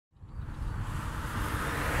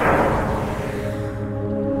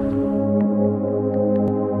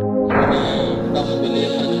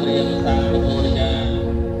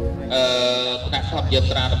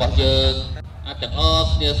របស់យើងទាំងអស់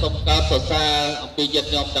គ្នាសូមកោតសរសើរអំពីញាតិ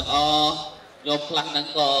ញោមទាំងអស់ញោមខ្លះហ្នឹង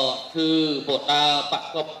ក៏គឺបដាប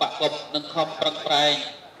កបនឹងខំប្រឹងប្រែង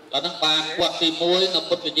ដល់ហ្នឹងបានវត្តទី1នៅ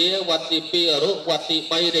ពុទ្ធវិញ្ញាវត្តទី2អរុវត្តទី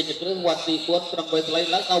3រាជក្រឹសវត្តទី4ត្រឹមវេស្លី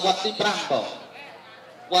ឡើងដល់វត្តទី5បង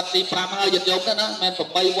វត្តទី5ហើយញាតិញោមណាមិន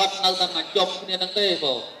8វត្តនៅតែមកជុំគ្នាហ្នឹងទេប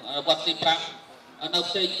ងវត្តទី5នៅ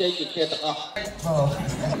ផ្សេងជាគ្នាទាំងអស់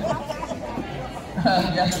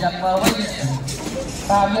យ៉ាងមកវិញ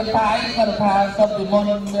តាមមានតែគាត់ថាសុំពីមុន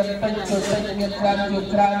មានពេញជួយពេញមានច្រើន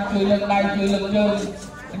ជួយលើកដៃជួយលើកជើង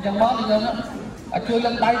អញ្ចឹងមកយើងជួយ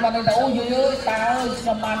លើកដៃបានតែអូយយឺតើអើយខ្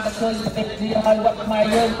ញុំបានទៅឃើញប្រទេសជាហើយវត្តខ្មែរ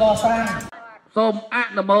យើងកសាងសូមអ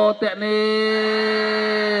នុមោទនា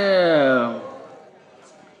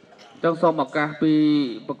ចង់សូមឱកាសពី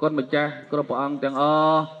ប្រគុណម្ចាស់គ្រប់ព្រះអង្គទាំងអ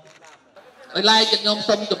ស់ឲ្យឡាយញាតិញោម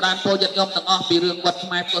សូមចម្រើនពរញាតិញោមទាំងអស់ពីរឿងវត្តខ្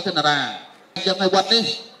មែរកុសិនារាអញ្ចឹងហើយវត្តនេះ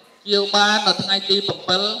ជាបាននៅថ្ងៃទី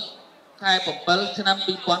7ខែ7ឆ្នាំ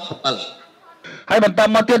2007ហើយបន្ត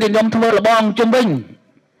មកទៀតខ្ញុំធ្វើលបងជុំវិញ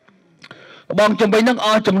ហ្នឹងអ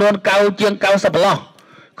ស់ចំនួន9ជាង90ប្រឡោះ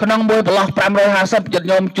ក្នុងមួយប្រឡោះ550ញាតិ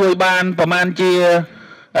ញោមជួយបានប្រមាណជា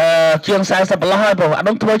ជាង40ប្រឡោះហើយព្រោះអា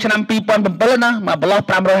នោះធ្វើឆ្នាំ2007ណាមួយប្រឡោះ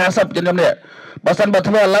550ញាតិញោមនេះបើសិនបើ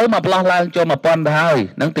ធ្វើឥឡូវមួយប្រឡោះឡើងចូល1000ទៅហើយ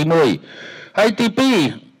នឹងទី1ហើយទី2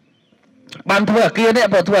បានធ្វើអាគារនេះ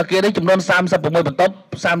បើធ្វើអាគារនេះចំនួន36បន្ទប់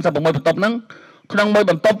ហ្នឹងក្នុងមួយ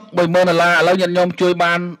បន្ទប់$10000ឥឡូវញាតិញោមជួយ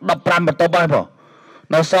បាន15បន្ទប់ហើយបង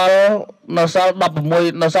នៅសល់16នៅសល់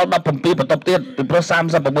17បន្ទប់ទៀតពីព្រោះ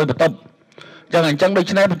36បន្ទប់អញ្ចឹងដូ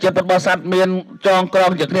ច្នេះប្រជាពលរដ្ឋបរិស័ទមានចងក្រង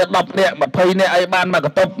ជាគ្នា10នាក់20នាក់អីបានមកក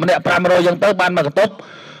តុបម្នាក់500អញ្ចឹងទៅបានមកកតុប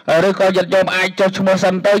ឬក៏ញាតិញោមអាចចុះឈ្មោះសិ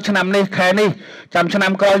នទៅឆ្នាំនេះខែនេះចាំឆ្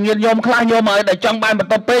នាំក្រោយញាតិញោមខ្លះញោមឲ្យតែចង់បានប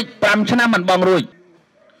ន្ទប់ពេក5ឆ្នាំមិនបងរួច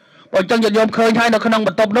បើអញ្ចឹងញាតិញោមឃើញហើយនៅក្នុងប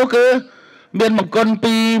ន្ទប់នោះគឺមានមង្គល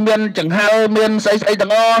2មានចង្ហល់មានស្អីទាំ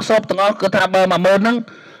ងអស់សពទាំងអស់គឺថាបើ10000ហ្នឹង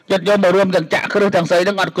ញាតិញោមមករួមទាំងចាក់គ្រឹះទាំងស្អីហ្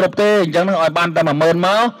នឹងអត់គ្រប់ទេអញ្ចឹងឲ្យបានតែ10000ម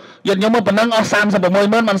កញាតិញោមមកប៉ុណ្ណឹងអស់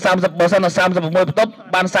360,000បាន30បើសិន36បន្ទប់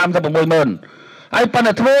បាន360,000ហើយប៉ុន្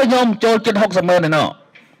តែធ្វើញោមចូលជិត60,000ឯណោះ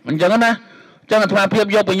អញ្ចឹងណាចឹងអាត្មាភាព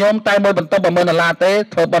យកពីញោមតែមួយបន្ទប់$10000ទេ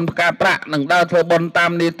ធ្វើបន់ផ្កាប្រាក់នឹងដើរធ្វើបន់តា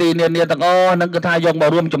មនីតិនានាទាំងអស់ហ្នឹងគឺថាយកមក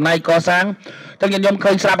រួមចំណែកកសាងចឹងញាតិញោម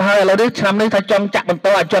ឃើញស្រាប់ហើយឥឡូវនេះឆ្នាំនេះថាចង់ចាក់បន្ត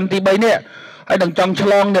អាចិនទី3នេះហើយនឹងចង់ឆ្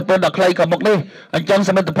លងនៅពេលដល់ខ្លីក៏មុខនេះអញ្ចឹងស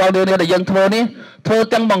មិទ្ធផលនេះដែលយើងធ្វើនេះធ្វើ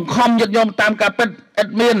ទាំងបង្ខំញាតិញោមតាមការពិតឥត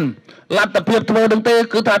មានលទ្ធភាពធ្វើនឹងទេ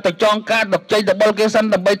គឺថាទៅចងការដកជ័យទៅបុលគេសិន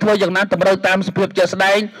ដើម្បីធ្វើយ៉ាងណាតម្រូវតាមសភាពជាក់ស្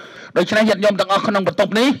ដែងដូច្នេះញាតិញោមទាំងអស់ក្នុងបន្ទ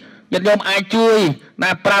ប់នេះញាតិញោមអាចជួយណា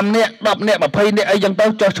5នាក់10នាក់20នាក់អីចឹងទៅ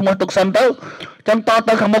ចុះឈ្មោះទុកសិនទៅចឹងត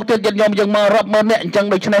ទៅខាងមុខទៀតញាតិញោមយើងមករាប់ម៉ឺននាក់អញ្ចឹង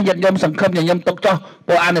ដូច្នេះញាតិញោមសង្ឃឹមញាតិញោមទុកចុះ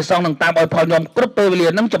ព្រោះអានិសង្ឃនឹងតាមឲ្យផលញោមគ្រប់ពេលវេលា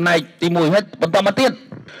ហ្នឹងចំណែកទី1ហើយបន្តមកទៀត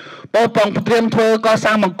ពោផងព្រាមធ្វើក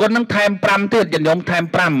សាងមង្គលហ្នឹងថែម5ទៀតញាតិញោមថែម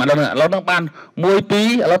5ឥឡូវហ្នឹងបាន1 2ឥ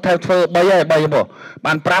ឡូវថែមធ្វើ3ហើយ3បង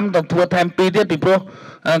បាន5ទៅធ្វើថែម2ទៀតពីព្រោះ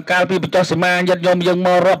កាលពីបច្ចុប្បន្នសមាញាតិញោមយើងម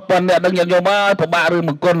ករាប់ពាន់អ្នកដឹងញាតិញោមហើយពិបាករឿង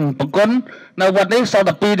មង្គលនៅវត្តនេះសល់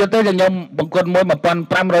តែ2ទៀតទេញាតិញោមមង្គលមួយ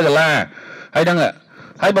$1,500ហើយហ្នឹង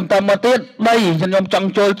ហើយបន្តមកទៀតដីញាតិញោមចង់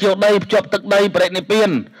ចូលជាវដីភ្ជាប់ទឹកដីបរិនិព្វា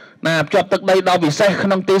នណាភ្ជាប់ទឹកដីដ៏ពិសេសក្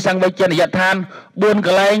នុងទីសង្វេជនីយដ្ឋាន4ក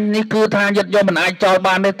ន្លែងនេះគឺថាញាតិញោមមិនអាចចោល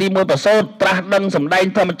បានទេទី1ប្រសូតត្រាស់ដឹងសម្ដែង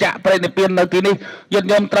ធម្មចក្របរិនិព្វាននៅទីនេះញាតិ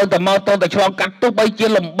ញោមត្រូវតែមកទៅឆ្លងកាត់ទោះបីជា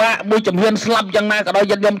លំបាកមួយជំហានស្លាប់យ៉ាងណាក៏ដោយ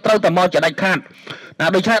ញាតិញោមត្រូវតែមកចដាច់ខាតណា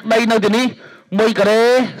ដូច្នេះដីនៅទីនេះ1ការ៉េ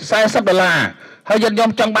$40ហើយញាតិញោម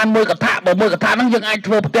ចង់បាន1កថាបើ1កថាហ្នឹងយើងអាច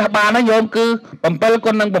ធ្វើផ្ទះបានណាញោមគឺ7 x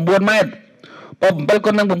 9 ម៉ែត្រ7 x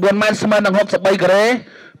 9 ម៉ែត្រស្មើនឹង63ការ៉េ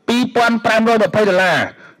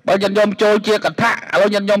$2,520បើញាតិញោមចូលជាកថាឥឡូវ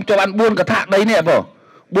ញាតិញោមចូលបាន4កថាដីនេះបង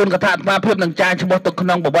4កថាអាត្មាភាពនឹងចាយឈ្មោះទៅក្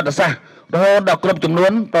នុងប្រវត្តិសាស្ត្ររហូតដល់គ្រប់ចំនួ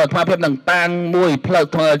នតើអាត្មាភាពនឹងតាំងមួយផ្លូវ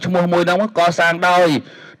ឈ្មោះមួយហ្នឹងកសាងដោយ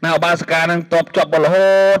នៅឧបាសិកានឹងតបជាប់រ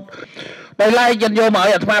ហូតដោយឡែកញាតិញោមឲ្យ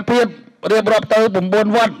អាត្មាភាពរៀបរាប់ទៅ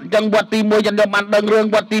9វត្តអញ្ចឹងវត្តទី1ញាតិញោមបានដឹងរឿង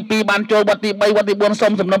វត្តទី2បានចូលវត្តទី3វត្តទី4សូ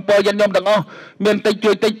មសំណូមពរញាតិញោមទាំងអស់មានតិច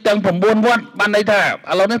ជួយតិចទាំង9វត្តបានន័យថា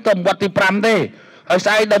ឥឡូវនេះទៅវត្តទី5ទេហើយ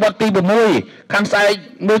ស្អែកដល់វត្តទី6ខាងស្អែក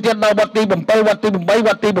មួយទៀតដល់វត្តទី7វត្តទី8វ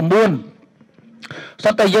ត្តទី9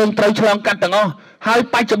សុទ្ធតែយើងត្រូវឆ្លងកាត់ទាំងអស់ហើយ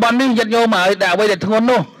បច្ចុប្បន្ននេះញាតិញោមហើយដែលអ្វីដែលធ្ងន់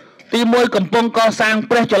នោះទី1កំពុងកសាង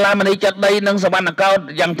ព្រះចលាមនីចេតិយនិងសវណ្ណកោដ្ឋ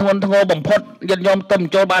យ៉ាងធ្ងន់ធ្ងរបំផុតញាតិញោមទៅ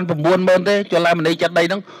ចូលបាន90000ទេចលាមនីចេតិយ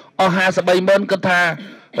ហ្នឹងអស់530000គិតថា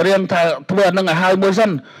រៀងថាធ្វើអានឹងឲ្យហើយមួយសិ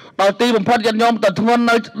នដល់ទីបំផុតញាតិញោមទៅធ្ងន់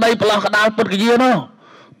នៅដីប្រឡោះកដាលពុតកយានោះ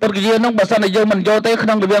ពុតកយានោះបើសិនតែយើងមិនយកទេក្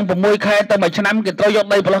នុងរវាង6ខែទៅ1ឆ្នាំគេត្រូវយក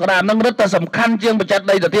ដីប្រឡោះកដាលហ្នឹងរឹតតែសំខាន់ជាងបច្ចេក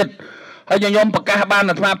ដីទៅទៀត ហើយញោមប្រកាសបាន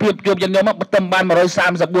អាត្មាភាពជួបញោមមកបន្ទឹមបាន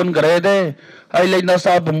134ការ៉េទេហើយលេខនៅស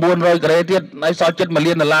ល់900ការ៉េទៀតហើយសល់ចិត្ត1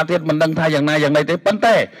លានដុល្លារទៀតមិនដឹងថាយ៉ាងណាយ៉ាងណីទេប៉ុន្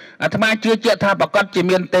តែអាត្មាជឿជាក់ថាប្រកាសជា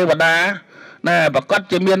មានទេវតាណាប្រកាស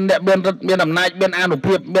ជាមានអ្នកមានរិទ្ធមានអំណាចមានអានុ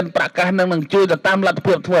ភាពមានប្រកាសនឹងជួយទៅតាមលទ្ធ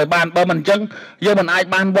ភាពធ្វើឲ្យបានបើមិនអញ្ចឹងយើងមិនអាច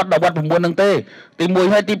បានវត្តដល់វត្ត9នឹងទេទី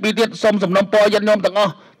1ហើយទី2ទៀតសូមសំណូមពរញាតិញោមទាំងអ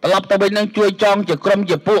ស់ត្រឡប់ទៅវិញនឹងជួយចងជាក្រុម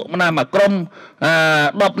ជាពួកណាមួយក្រុម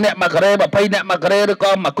10នាក់1ការ៉េ20នាក់1ការ៉េឬ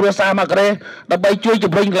ក៏មួយគ្រួសារ1ការ៉េដើម្បីជួយ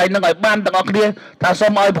ជំរុញកន្លែងហ្នឹងឲ្យបានទាំងអស់គ្នាថាសូ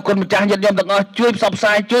មឲ្យប្រគុណម្ចាស់ញាតិញោមទាំងអស់ជួយផ្សព្វផ្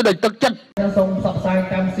សាយជួយដោយទឹកចិត្តសូមផ្សព្វផ្សាយ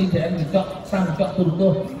តាម CTN កញ្ចក់សាមកញ្ចក់ទូរទ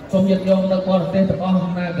ស្សន៍សូមញាតិញោមនៅបរទេសទាំងអស់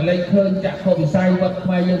ណាកលែងឃើញចាក់ខុសវិស័យវត្តខ្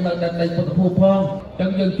មែរយើងនៅដីពុទ្ធភូមិផងអញ្ចឹង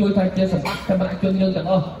យើងជួយថាជាសម្បត្តិសម្រាប់ជនយើងទាំង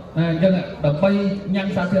អស់អញ្ចឹងដើម្បីញ៉ាំង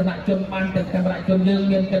សាធារណជនបានទាំងសម្រាប់ជនយើង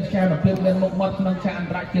មានកិច្ចការប្រភេទមានមុខមាត់ក្នុងឆាកអន្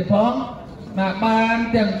តរជាតិផងណាបាន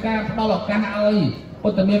ទាំងការផ្ដល់ឱកាសឲ្យពុ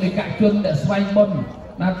ទ្ធមេវិកជនដែលស្វែងបុណ្យ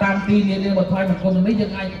ណាតាមទីនានាមកថ្វាយបង្គំនេះយើ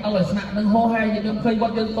ងអាចផ្ដល់ឲ្យស្នាក់នឹងហោហើយយើងឃើញវ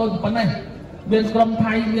ត្តយើងតូចប៉ុណ្ណេះមានក្រុម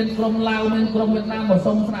ថៃមានក្រុមឡាវមានក្រុមវៀតណាមមក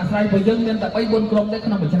សុំស្នាក់ស្រាយព្រោះយើងមានតែ3 4ក្រុមទេក្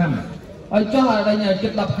នុងមួយឆ្នាំហើយចុះឲ្យដល់ជិ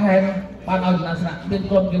ត10ខែបានឲ្យចំណាស្នាក់មាន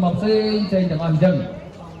ក្រុមគេមកផ្សេងទាំងអស់អញ្ចឹង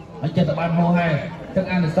ហើយចិត្តបានហោហើយទាំង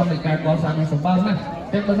អានិសង្សនៃការកសាងសម្បត្តិណា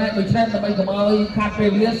ទាំងប៉ុណ្ណេះដូច្នេះដើម្បីកុំឲ្យខាតពេល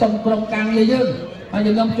វេលាសុំក្រុមការងារយើងហើយ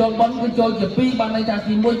យើងចូលបន់គឺចូលជា2បានន័យថា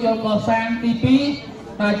ទី1ចូលកសាងទី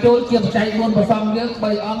2ចូលជាបច្ច័យ4ប្រសំយើង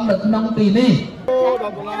3អង្គនៅក្នុងទីនេះ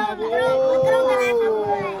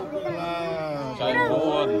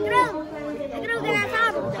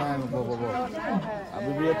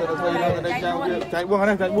វាទៅធ្វើឡើងទៅចែក4ហ្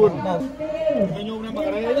នឹងចែក4ហើយញោមនេះមក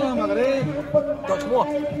ការ៉េណាមកការ៉េចុះឈ្មោះ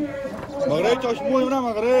មកការ៉េចុះឈ្មោះណាម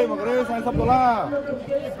កការ៉េ40ដុល្លារ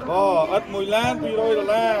អូឥត1លាន200ដុ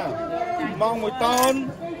ល្លារម៉ោង1តោន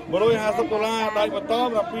150ដុល្លារដៃ1តោន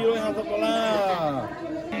250ដុល្លារ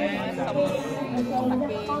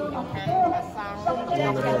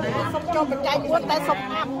សុំចូលបច្ច័យ4តែសុំ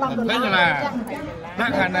អាប់10ដុល្លារដា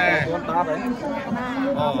ក់ខាងណា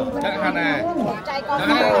អូដាក់ខាងណាចៃក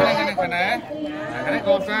សាងខាងណាខាងក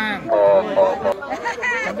សាង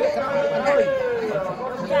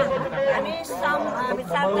អានេះសំវិ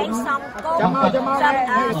សាលតែសំកូ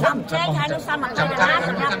នសំចេកហើយនឹងសំមកចំការស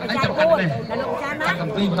ម្រាប់បច្ច័យ4ដល់លោកចាណាកំ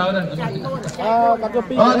ពីទៅដល់កំ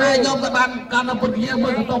ពីអូនេះខ្ញុំក៏បានកាន់នៅពុទ្ធវិញ្ញាមើ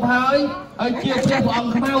លកន្ទប់ហើយជាព្រះព្រះអង្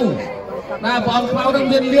គខ្មៅណាព្រះអង្គខ្មៅនឹង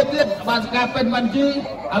មានលៀបទៀតបានសការពេញបានជីឥ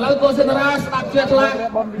ឡូវកុសិនារាស្ដាប់ជាថ្លា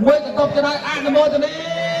មួយកន្ទប់ទៅអនុមោទនី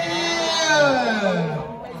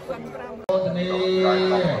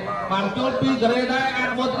បានចូល2ការ៉េដែរអ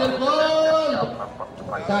នុមោទនីគុណ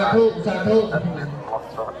សាធុ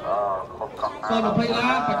សូម20ឡា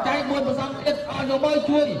បច្ច័យ4ប្រសងទៀតឲ្យយកមក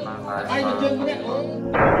ជួយឯងមកជើងម្នាក់